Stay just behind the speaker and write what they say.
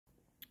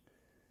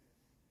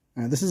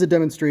This is a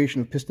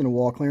demonstration of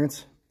piston-to-wall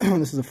clearance.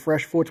 This is a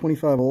fresh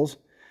 425 volts,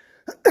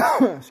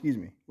 excuse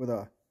me, with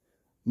a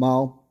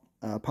mahle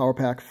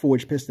powerpack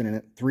forged piston in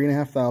it,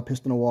 3.5 thou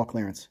piston-to-wall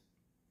clearance.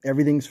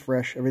 Everything's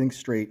fresh, everything's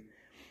straight.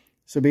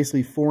 So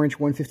basically 4-inch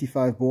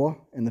 155 bore,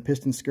 and the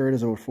piston skirt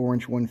is over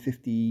 4-inch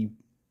 152.5,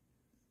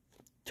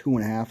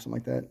 something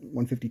like that,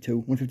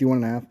 152,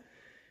 151.5.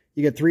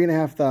 You get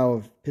 3.5 thou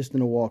of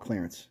piston-to-wall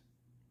clearance.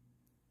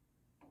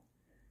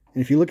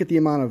 And if you look at the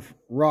amount of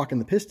rock in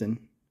the piston,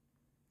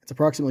 it's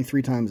approximately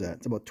 3 times that.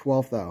 It's about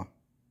 12 thou.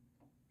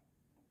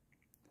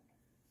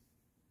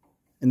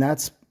 And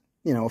that's,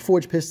 you know, a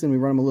forged piston, we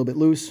run them a little bit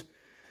loose.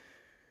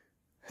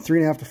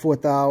 3.5 to 4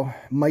 thou.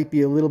 Might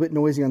be a little bit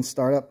noisy on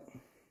startup.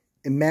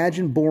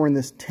 Imagine boring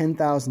this 10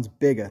 thousandths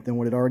bigger than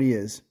what it already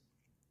is.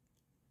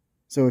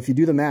 So if you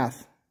do the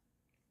math,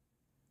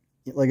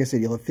 like I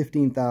said, you'll have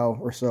 15 thou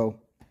or so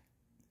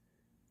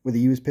with a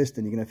used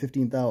piston. You're going to have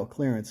 15 thou of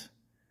clearance.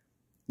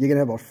 You're going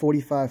to have about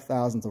 45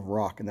 thousandths of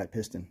rock in that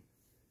piston.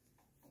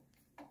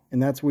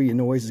 And that's where your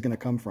noise is going to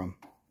come from.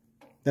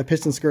 That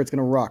piston skirt's going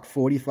to rock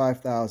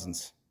 45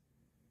 thousandths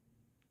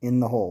in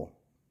the hole.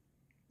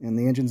 And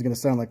the engine's going to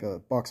sound like a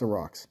box of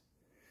rocks.